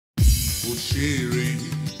òṣèré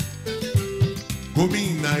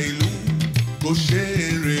gómìnà ìlú kò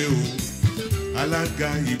ṣeré o alága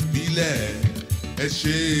ìbílẹ̀ ẹ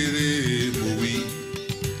ṣeré mòwe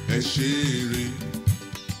ẹ ṣeré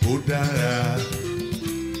kó dára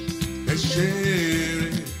ẹ ṣeré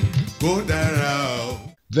kó dára o.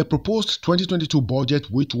 The proposed 2022 budget,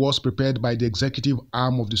 which was prepared by the executive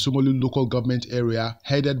arm of the Somolu local government area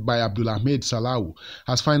headed by Abdulhamid Salau,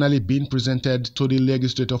 has finally been presented to the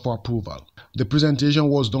legislature for approval. The presentation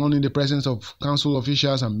was done in the presence of council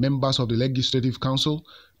officials and members of the Legislative Council,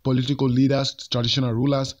 political leaders, traditional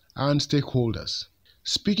rulers, and stakeholders.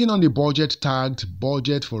 Speaking on the budget tagged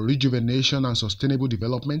Budget for Rejuvenation and Sustainable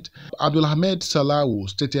Development, Abdulhamid Salau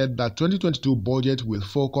stated that 2022 budget will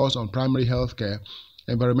focus on primary healthcare,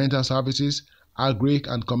 environmental services, agri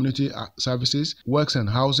and community services, works and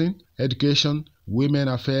housing, education, women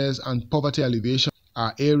affairs, and poverty alleviation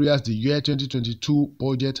are areas the year 2022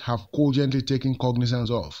 budget have cogently taken cognizance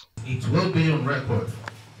of. It will be on record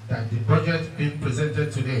that the budget being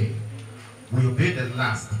presented today will be the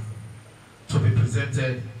last to be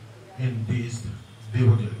presented in this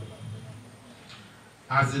building.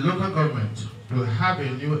 As the local government will have a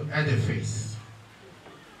new edifice,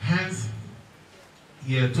 hence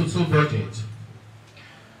year total budget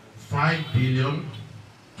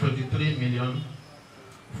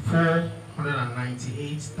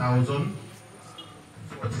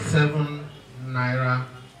 5,23,498,047 naira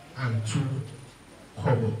and 2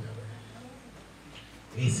 kobo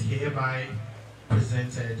is hereby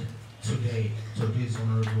presented today to this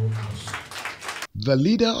honorable house. The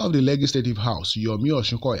leader of the Legislative House, Yomi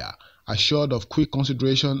Oshinkoya, assured of quick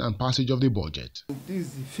consideration and passage of the budget. This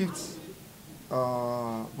is the 5th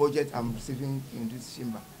budget I'm receiving in this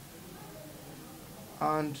chamber,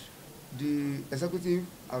 and the executive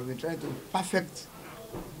have been trying to perfect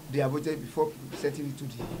their budget before presenting it to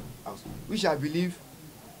the house, which I believe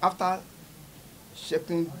after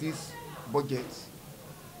checking this budget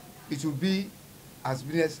it will be as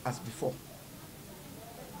brilliant as before.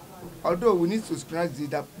 Although we need to scrutinize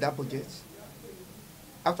that budget,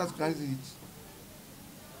 after scrutinizing it,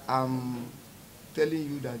 I'm telling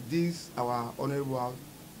you that this, our honorable house,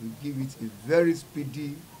 will give it a very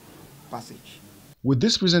speedy passage. With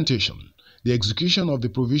this presentation, the execution of the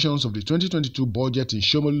provisions of the 2022 budget in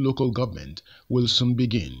Somolu local government will soon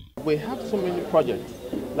begin. We have so many projects,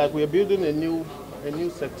 like we are building a new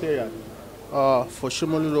secretariat for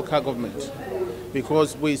Somolu local government,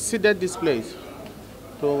 because we ceded this place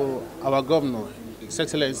to our governor, His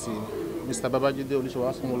Excellency Mr. Babajide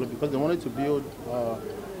Olusegun Somolu, because they wanted to build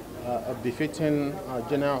a befitting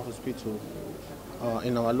general hospital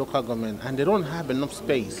in our local government, and they don't have enough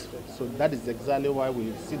space. So that is exactly why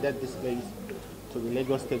we ceded this place to the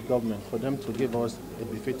Lagos State government, for them to give us a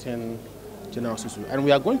befitting general hospital. And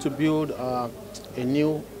we are going to build a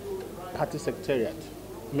new party secretariat,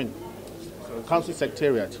 council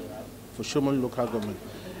secretariat for Somolu local government.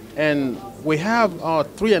 And we have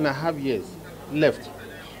 3.5 years left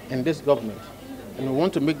in this government, and we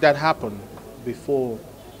want to make that happen before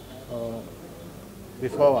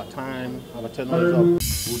our time, our tenure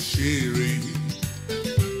is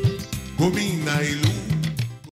up.